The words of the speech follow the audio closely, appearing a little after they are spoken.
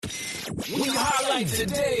We highlight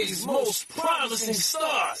today's most promising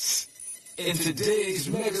stars and today's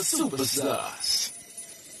mega superstars.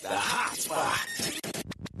 The hot spot.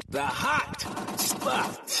 The hot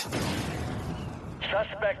spot.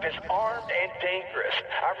 Suspect is armed and dangerous.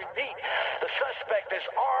 I repeat, the suspect is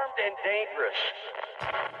armed and dangerous.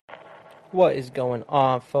 What is going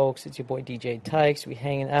on, folks? It's your boy DJ Tykes. We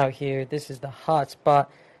hanging out here. This is the hot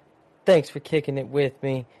spot. Thanks for kicking it with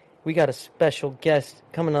me. We got a special guest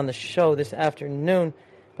coming on the show this afternoon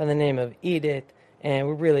by the name of Edith, and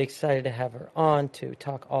we're really excited to have her on to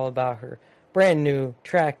talk all about her brand new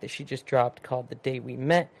track that she just dropped called The Day We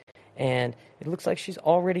Met. And it looks like she's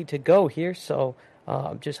all ready to go here, so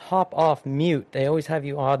just hop off mute. They always have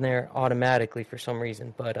you on there automatically for some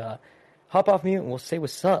reason, but hop off mute and we'll say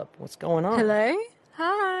what's up. What's going on? Hello?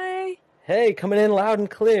 Hi. Hey, coming in loud and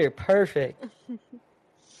clear. Perfect.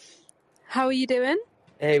 How are you doing?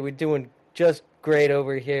 Hey, we're doing just great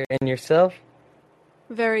over here. And yourself?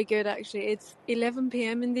 Very good, actually. It's 11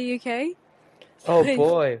 p.m. in the UK. Oh,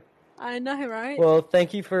 boy. I know, right? Well,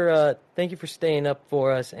 thank you for staying up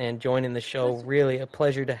for us and joining the show. Really a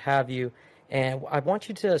pleasure to have you. And I want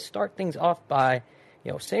you to start things off by,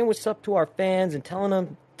 saying what's up to our fans and telling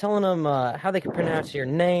them how they can pronounce your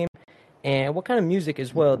name and what kind of music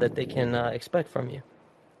as well that they can expect from you.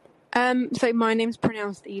 So my name's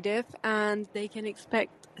pronounced Edith, and they can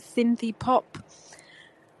expect synthy pop,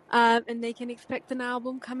 and they can expect an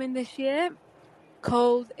album coming this year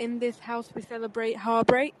called "In This House We Celebrate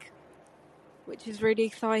Heartbreak," which is really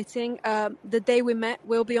exciting. The Day We Met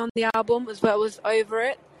will be on the album as well as Over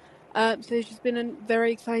It. So it's just been a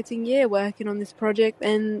very exciting year working on this project,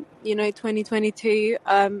 and 2022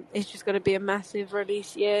 it's just going to be a massive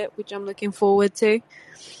release year, which I'm looking forward to.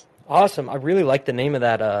 Awesome! I really like the name of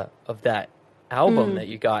that album that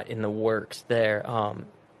you got in the works there.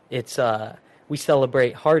 It's We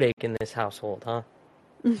Celebrate Heartache in This Household, huh?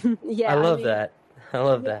 Yeah, I love that. I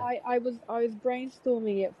love that. I was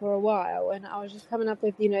brainstorming it for a while, and I was just coming up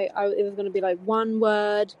with it was going to be like one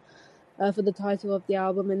word for the title of the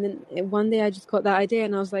album, and then one day I just got that idea,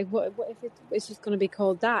 and I was like, what if it's just going to be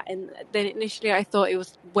called that? And then initially I thought it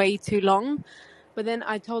was way too long, but then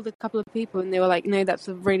I told a couple of people, and they were like, no, that's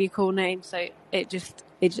a really cool name. So I just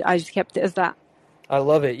kept it as that. I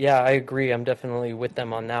love it. Yeah, I agree. I'm definitely with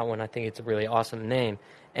them on that one. I think it's a really awesome name,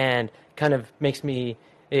 and kind of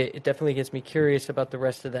it definitely gets me curious about the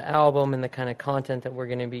rest of the album and the kind of content that we're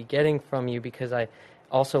going to be getting from you, because I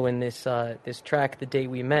also in this track, The Day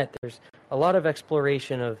We Met, there's a lot of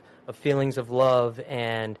exploration of feelings of love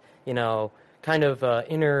and, kind of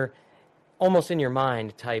inner, almost in your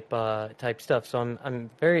mind type stuff. So I'm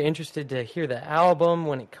very interested to hear the album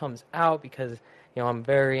when it comes out, because, I'm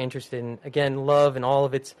very interested in, again, love and all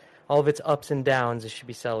of its ups and downs. It should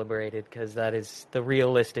be celebrated, because that is the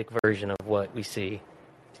realistic version of what we see.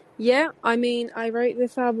 Yeah, I mean, I wrote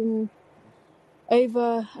this album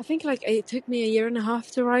over, I think it took me a year and a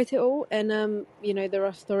half to write it all, and there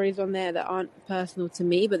are stories on there that aren't personal to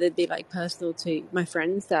me, but they'd be personal to my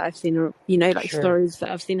friends that I've seen, Sure. Stories that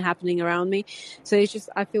I've seen happening around me. So it's just,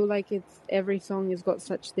 I feel like every song has got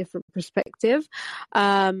such different perspective,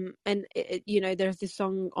 and there's this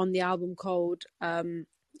song on the album called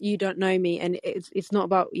You Don't Know Me, and it's not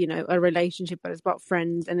about a relationship, but it's about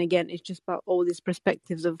friends, and again it's just about all these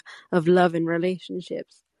perspectives of love and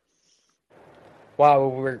relationships. Wow,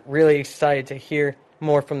 we're really excited to hear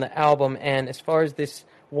more from the album. And as far as this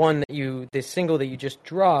single that you just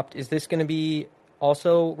dropped, is this going to be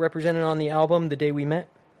also represented on the album, The Day We Met?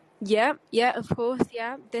 Yeah, of course,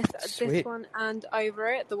 yeah. This Sweet. one and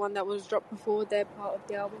Over It, the one that was dropped before, they're part of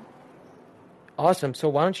the album. Awesome. So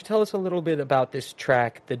why don't you tell us a little bit about this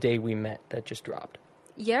track, The Day We Met, that just dropped?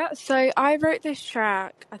 Yeah, so I wrote this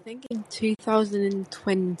track, I think in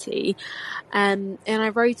 2020, and I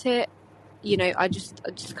wrote it, I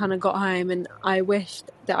just kind of got home, and I wished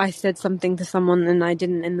that I said something to someone, and I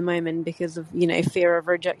didn't in the moment because of, fear of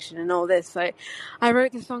rejection and all this. So I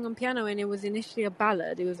wrote the song on piano, and it was initially a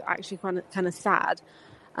ballad. It was actually kind of sad.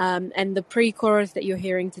 And the pre-chorus that you're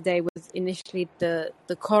hearing today was initially the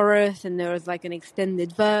chorus, and there was an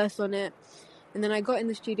extended verse on it. And then I got in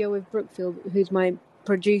the studio with Brookfield, who's my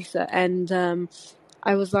producer, and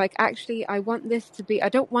I was like, actually, I want this to be, I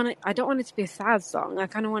don't want it to be a sad song. I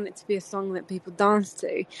kind of want it to be a song that people dance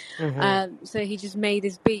to. Mm-hmm. So he just made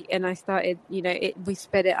this beat, and I started, we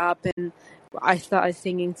sped it up, and I started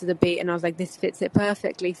singing to the beat, and I was like, this fits it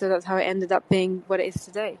perfectly. So that's how it ended up being what it is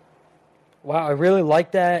today. Wow, I really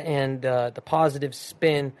like that, and the positive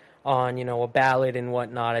spin on, a ballad and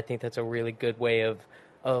whatnot. I think that's a really good way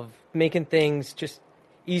of making things just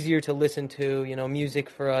easier to listen to. Music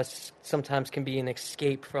for us sometimes can be an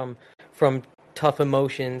escape from from tough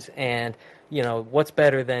emotions, and what's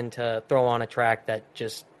better than to throw on a track that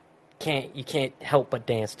just you can't help but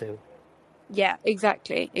dance to. Yeah,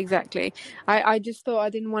 exactly. I just thought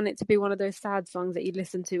I didn't want it to be one of those sad songs that you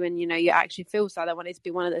listen to and you actually feel sad. I wanted it to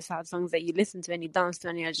be one of those sad songs that you listen to and you dance to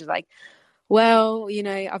and you're just like, well,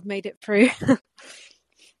 I've made it through.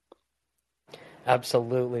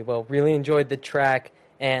 Absolutely. Well, really enjoyed the track,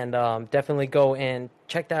 and definitely go and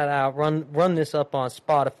check that out. Run this up on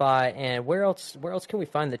Spotify, and where else can we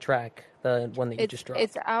find the track? The one that you just dropped.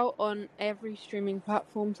 It's out on every streaming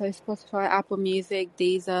platform, so Spotify, Apple Music,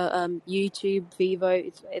 Deezer, YouTube, Vivo.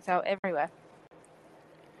 It's out everywhere.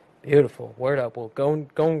 Beautiful. Word up. Well,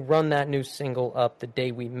 go run that new single up the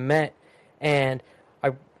day we met, and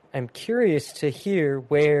I'm curious to hear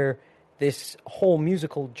where this whole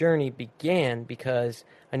musical journey began, because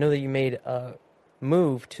I know that you made a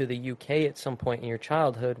move to the UK at some point in your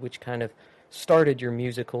childhood, which kind of started your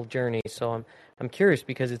musical journey. So I'm curious,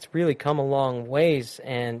 because it's really come a long ways,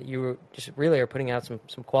 and you just really are putting out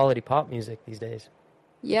some quality pop music these days.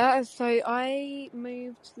 Yeah, so I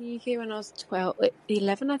moved to the UK when I was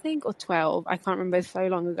 11, I think, or 12. I can't remember, so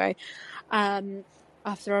long ago.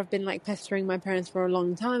 After I've been like pestering my parents for a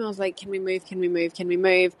long time, I was like, can we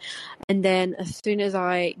move? And then as soon as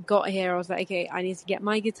I got here, I was like, okay, I need to get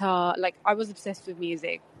my guitar. Like, I was obsessed with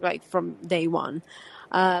music, like from day one.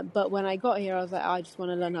 But when I got here, I was like, I just want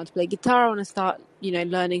to learn how to play guitar. I want to start,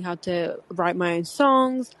 learning how to write my own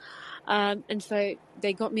songs. And so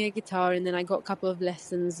they got me a guitar, and then I got a couple of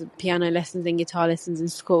lessons, piano lessons and guitar lessons in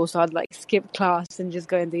school. So I'd like skip class and just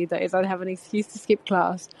go and do those. I'd have an excuse to skip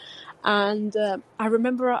class. And I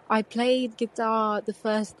remember I played guitar the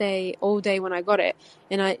first day, all day when I got it.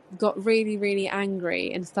 And I got really, really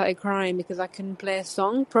angry and started crying because I couldn't play a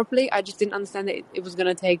song properly. I just didn't understand that it was going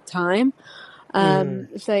to take time.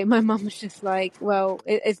 So my mum was just like, well,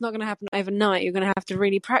 it's not going to happen overnight. You're going to have to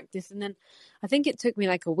really practice. And then I think it took me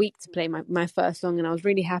like a week to play my first song, and I was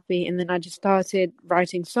really happy. And then I just started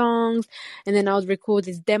writing songs, and then I would record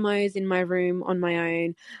these demos in my room on my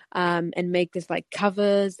own, and make this like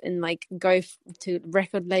covers, and like go to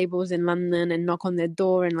record labels in London and knock on their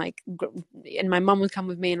door, and like, and my mum would come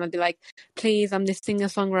with me, and I'd be like, please, I'm this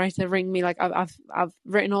singer-songwriter, ring me. Like I've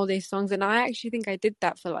written all these songs, and I actually think I did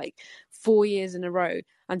that for like 4 years in a row,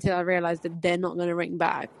 until I realized that they're not going to ring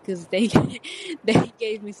back, because they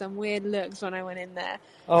gave me some weird looks when I went in there.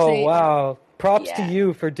 Oh, So, wow. Props to yeah.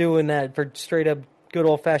 you for doing that, for straight up good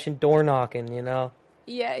old-fashioned door knocking,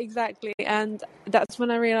 Yeah, exactly. And that's when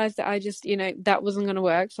I realized that I just, that wasn't going to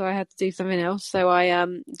work. So I had to do something else. So I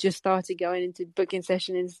just started going into booking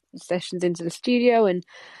sessions into the studio, and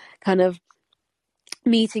kind of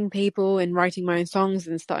meeting people and writing my own songs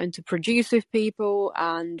and starting to produce with people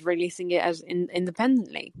and releasing it as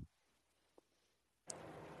independently.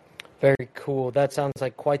 Very cool. That sounds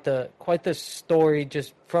like quite the story,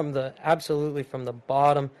 just from the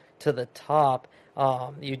bottom to the top.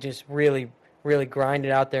 You just really grind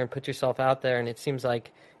it out there and put yourself out there, and it seems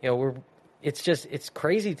like it's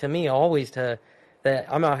crazy to me always that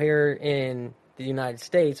I'm out here in the United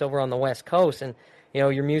States, over on the West Coast, and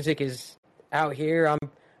your music is out here.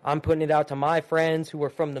 I'm putting it out to my friends who are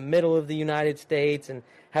from the middle of the United States and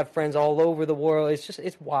have friends all over the world.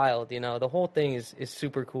 It's wild, The whole thing is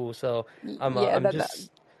super cool. So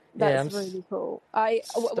that's really cool. I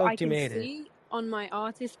stoked you can made see it. on my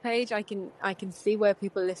artist page, I can see where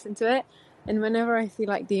people listen to it, and whenever I see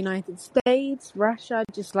like the United States, Russia,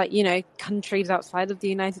 just like countries outside of the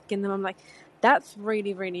United Kingdom, I'm like, that's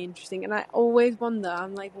really, really interesting. And I always wonder,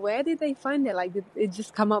 I'm like, where did they find it? Like, did it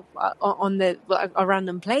just come up on a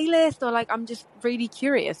random playlist, or like, I'm just really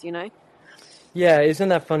curious, Yeah, isn't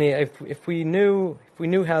that funny? If we knew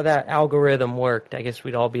how that algorithm worked, I guess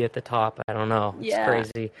we'd all be at the top. I don't know. It's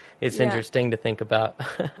crazy. It's interesting to think about.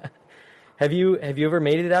 Have you ever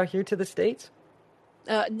made it out here to the States?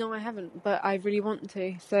 No, I haven't, but I really want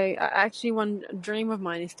to. So, actually, one dream of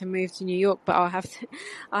mine is to move to New York, but I'll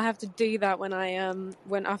have to do that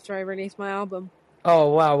when after I release my album. Oh,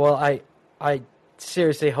 wow. Well, I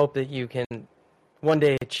seriously hope that you can one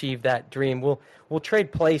day achieve that dream. We'll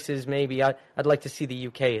trade places maybe. I'd like to see the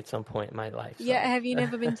UK at some point in my life. So. Yeah, have you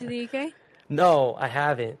never been to the UK? No, I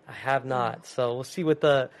haven't. I have not. So we'll see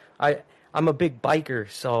I'm a big biker,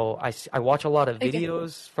 so I watch a lot of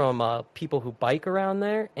videos from people who bike around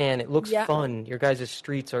there, and it looks fun. Your guys'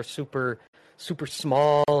 streets are super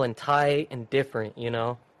small and tight and different,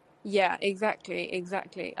 Yeah,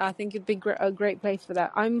 exactly. I think it'd be a great place for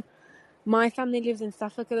that. I'm My family lives in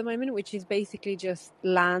Suffolk at the moment, which is basically just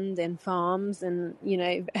land and farms, and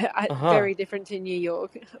Uh-huh. very different to New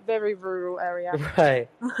York, very rural area. Right.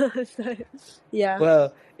 So, yeah.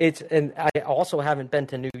 Well, and I also haven't been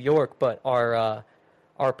to New York, but our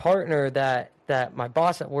partner that my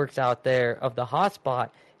boss that works out there of the hotspot,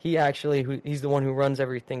 he's the one who runs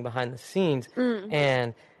everything behind the scenes, Mm.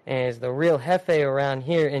 and is the real jefe around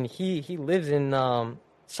here, and he lives in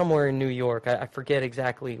somewhere in New York. I forget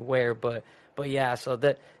exactly where, but yeah, so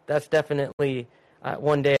that's definitely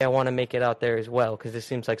one day I want to make it out there as well because it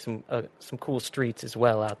seems like some cool streets as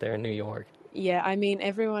well out there in New York. Yeah, I mean,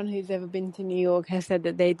 everyone who's ever been to New York has said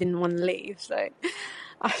that they didn't want to leave. So,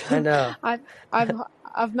 I I've, know. I've, I've,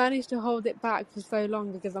 I've managed to hold it back for so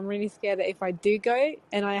long because I'm really scared that if I do go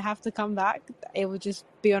and I have to come back, it will just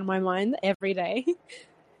be on my mind every day.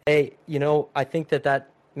 Hey, I think that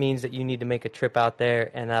means that you need to make a trip out there,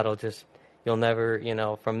 and you'll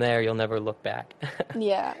never, from there you'll never look back.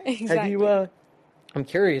 Yeah, Have you? exactly. I'm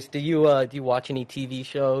curious. Do you watch any TV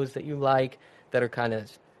shows that you like that are kind of Um,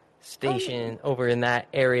 stationed over in that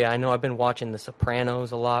area? I know I've been watching The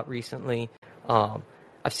Sopranos a lot recently. Um,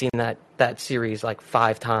 I've seen that series like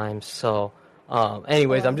 5 times. So,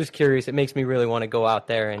 anyways, I'm well, just curious. It makes me really want to go out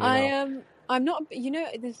there and I am. I'm not.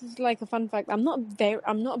 This is like a fun fact. I'm not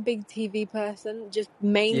a big TV person. Just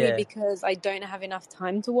mainly yeah, because I don't have enough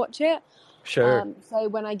time to watch it. sure. So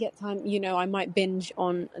when I get time, I might binge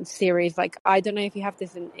on a series. Like, I don't know if you have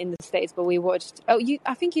this in the States, but we watched,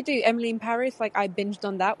 I think you do, Emily in Paris. Like, I binged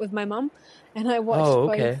on that with my mum, and I watched Oh,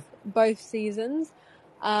 okay. both seasons.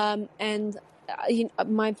 And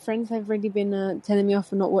my friends have really been telling me off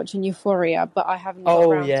for not watching Euphoria, but I haven't got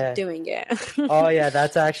Oh, around to yeah. doing it. Oh yeah,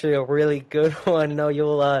 that's actually a really good one.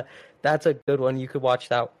 No, that's a good one. You could watch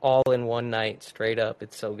that all in one night straight up.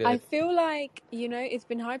 It's so I good. feel like, it's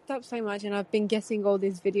been hyped up so much, and I've been getting all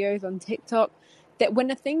these videos on TikTok that when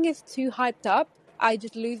a thing is too hyped up, I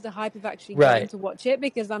just lose the hype of actually going Right. to watch it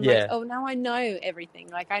because I'm like, Yeah. oh, now I know everything.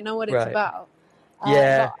 Like, I know what it's Right. about.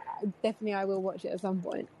 Yeah. But definitely I will watch it at some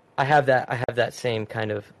point. I have that same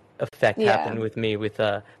kind of effect Yeah. happen with me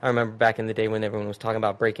I remember back in the day when everyone was talking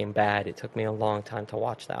about Breaking Bad. It took me a long time to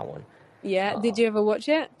watch that one. Yeah. Uh, Did you ever watch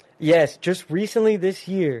it? yes, just recently this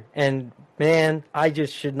year, and man, I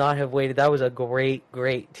just should not have waited. That was a great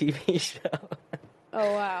TV show.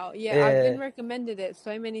 Oh, wow. Yeah. I've Yeah. been recommended it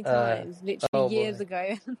so many Uh, times, literally oh years boy.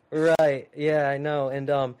 ago. Right. Yeah, I know.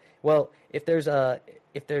 And well, if there's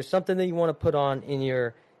something that you want to put on in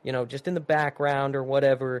your, just in the background or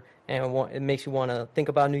whatever, and it makes you want to think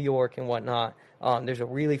about New York and whatnot. There's a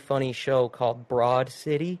really funny show called Broad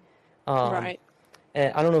City. Um, Right.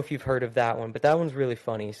 and I don't know if you've heard of that one, but that one's really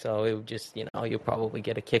funny. So it would just, you'll probably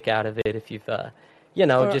get a kick out of it if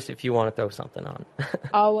Or just if you want to throw something on.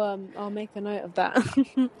 I'll make a note of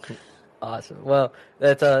that. Awesome. Well,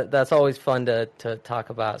 that's always fun to talk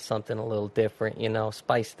about something a little different,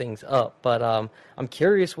 spice things up. But I'm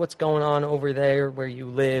curious what's going on over there where you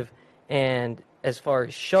live, and as far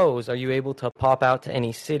as shows, are you able to pop out to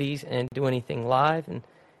any cities and do anything live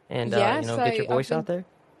and Yeah. So get your voice out there?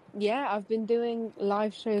 I've been doing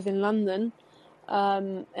live shows in London.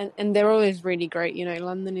 And they're always really great.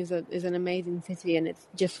 London is an amazing city, and it's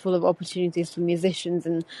just full of opportunities for musicians.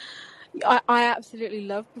 And I absolutely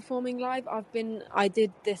love performing live. I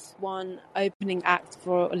did this one opening act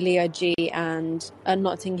for Leah G and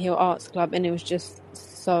Notting Hill Arts Club, and it was just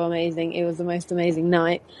so amazing. It was the most amazing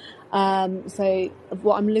night. So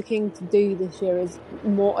what I'm looking to do this year is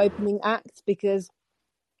more opening acts, because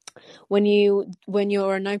when you're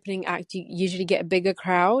an opening act, you usually get a bigger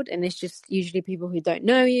crowd, and it's just usually people who don't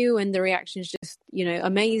know you, and the reaction is just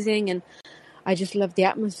amazing, and I just love the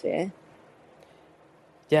atmosphere.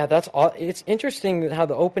 Yeah, that's all. It's interesting how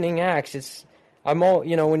the opening acts.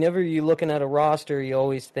 Whenever you're looking at a roster, you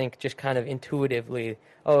always think just kind of intuitively,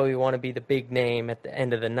 oh, you want to be the big name at the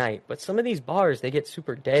end of the night. But some of these bars, they get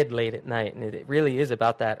super dead late at night, and it really is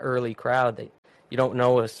about that early crowd that you don't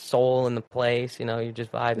know a soul in the place. You're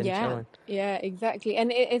just vibing, Yeah, chilling. yeah, exactly.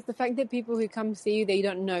 And it's the fact that people who come see you, they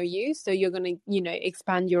don't know you, so you're gonna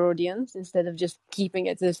expand your audience instead of just keeping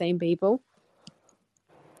it to the same people.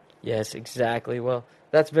 Yes, exactly. Well,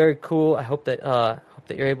 that's very cool. I hope that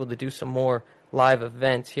you're able to do some more live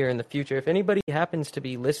events here in the future. If anybody happens to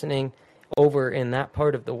be listening over in that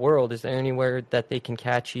part of the world, is there anywhere that they can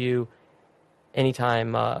catch you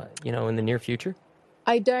anytime in the near future?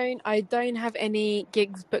 I don't have any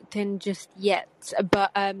gigs booked in just yet,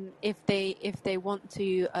 but if they want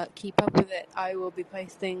to keep up with it, I will be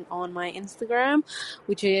posting on my Instagram,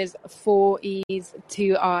 which is 4 E's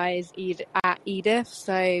 2 I's at Edith.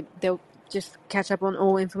 So they'll just catch up on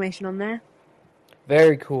all information on there.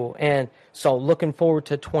 Very cool. And so looking forward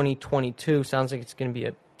to 2022. Sounds like it's going to be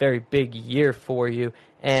a very big year for you.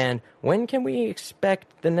 And when can we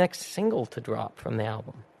expect the next single to drop from the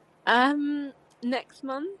album? Next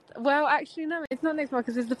month. Well, actually, no, it's not next month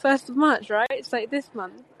because it's the 1st of March, right? It's like this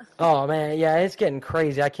month. Oh, man. Yeah, it's getting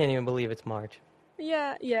crazy. I can't even believe it's March.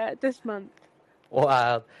 Yeah, this month.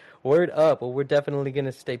 Wow. Word up. Well, we're definitely going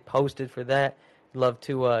to stay posted for that. Love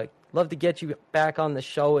to get you back on the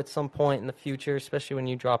show at some point in the future, especially when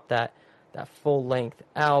you drop that full-length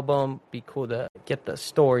album. Be cool to get the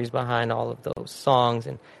stories behind all of those songs,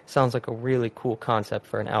 and sounds like a really cool concept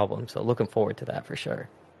for an album, so looking forward to that for sure.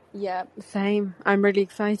 Yeah, same. I'm really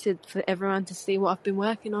excited for everyone to see what I've been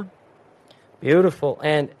working on. Beautiful.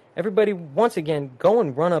 And everybody, once again, go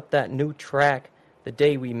and run up that new track, The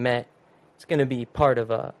Day We Met. It's going to be part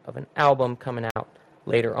of an album coming out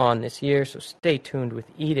later on this year, so stay tuned with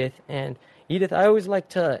Edith. And Edith, I always like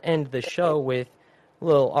to end the show with a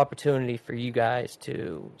little opportunity for you guys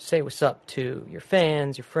to say what's up to your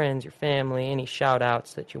fans, your friends, your family, any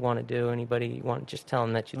shout-outs that you want to do, anybody you want to just tell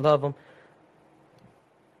them that you love them.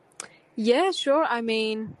 Yeah, sure. I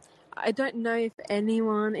mean, I don't know if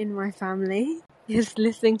anyone in my family is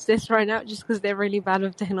listening to this right now just because they're really bad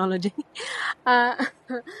with technology.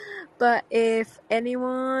 But if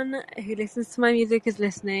anyone who listens to my music is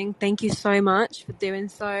listening, thank you so much for doing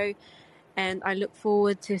so. And I look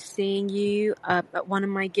forward to seeing you at one of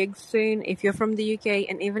my gigs soon. If you're from the UK,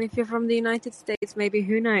 and even if you're from the United States, maybe,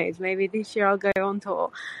 who knows, maybe this year I'll go on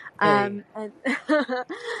tour. And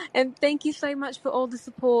and thank you so much for all the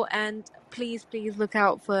support. And please look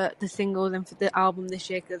out for the singles and for the album this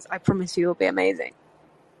year, because I promise you it'll be amazing.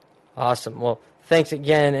 Awesome. Well, thanks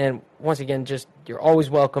again. And once again, just you're always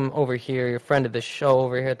welcome over here. You're a friend of the show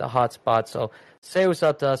over here at the Hotspot. So say what's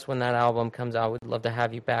up to us when that album comes out. We'd love to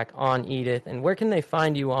have you back on, Edith. And where can they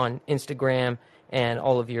find you on Instagram and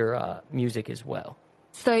all of your music as well?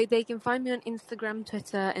 So they can find me on Instagram,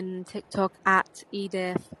 Twitter, and TikTok at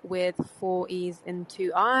Edith with 4 E's and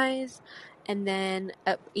 2 I's. And then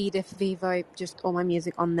at Edith Vivo, just all my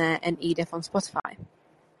music on there, and Edith on Spotify.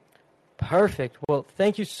 Perfect. Well,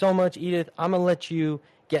 thank you so much, Edith. I'm going to let you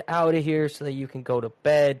get out of here so that you can go to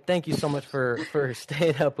bed. Thank you so much for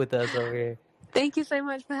staying up with us over here. Thank you so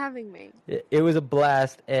much for having me. It was a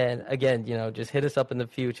blast. And again, just hit us up in the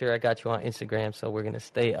future. I got you on Instagram, so we're going to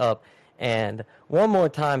stay up. And one more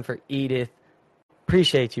time for Edith,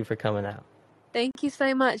 appreciate you for coming out. Thank you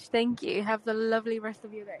so much. Thank you. Have the lovely rest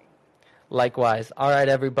of your day. Likewise. All right,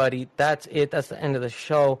 everybody. That's it. That's the end of the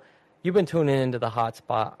show. You've been tuning into the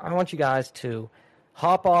Hotspot. I want you guys to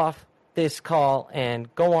hop off this call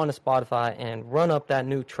and go on to Spotify and run up that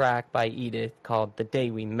new track by Edith called The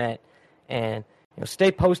Day We Met. And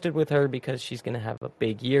stay posted with her because she's going to have a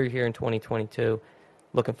big year here in 2022.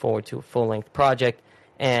 Looking forward to a full-length project.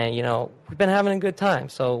 And, we've been having a good time.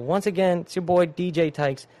 So, once again, it's your boy, DJ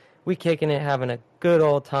Tykes. We kicking it, having a good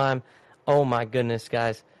old time. Oh, my goodness,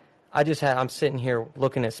 guys. I'm sitting here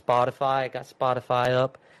looking at Spotify. I got Spotify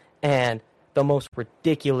up. And the most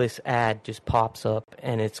ridiculous ad just pops up.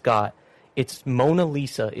 And it's Mona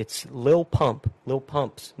Lisa. It's Lil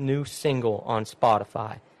Pump's new single on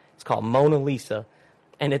Spotify. It's called Mona Lisa.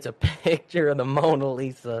 And it's a picture of the Mona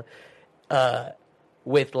Lisa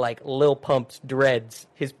with like Lil Pump's dreads,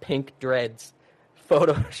 his pink dreads,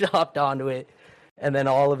 photoshopped onto it, and then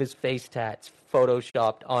all of his face tats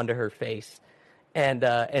photoshopped onto her face, and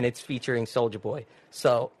it's featuring Soulja Boy.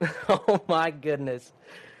 So, oh my goodness,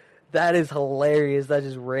 that is hilarious. That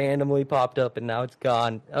just randomly popped up and now it's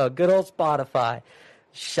gone. Good old Spotify.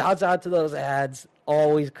 Shouts out to those ads,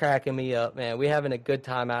 always cracking me up, man. We having a good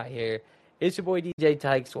time out here. It's your boy DJ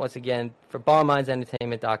Tykes once again for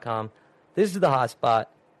BallMindsEntertainment.com. This is the Hotspot.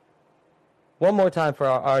 One more time for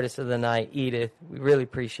our artist of the night, Edith. We really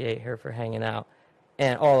appreciate her for hanging out,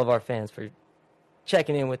 and all of our fans for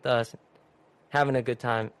checking in with us, having a good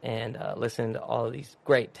time, and listening to all of these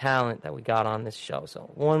great talent that we got on this show. So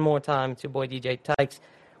one more time, it's your boy DJ Tykes.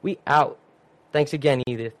 We out. Thanks again,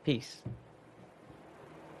 Edith. Peace.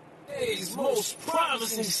 Today's most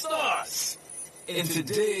promising stars and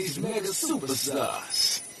today's mega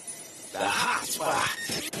superstars. The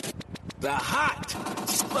Hotspot. The Hot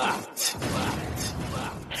Spot. Suspect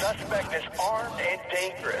is armed and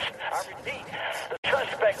dangerous.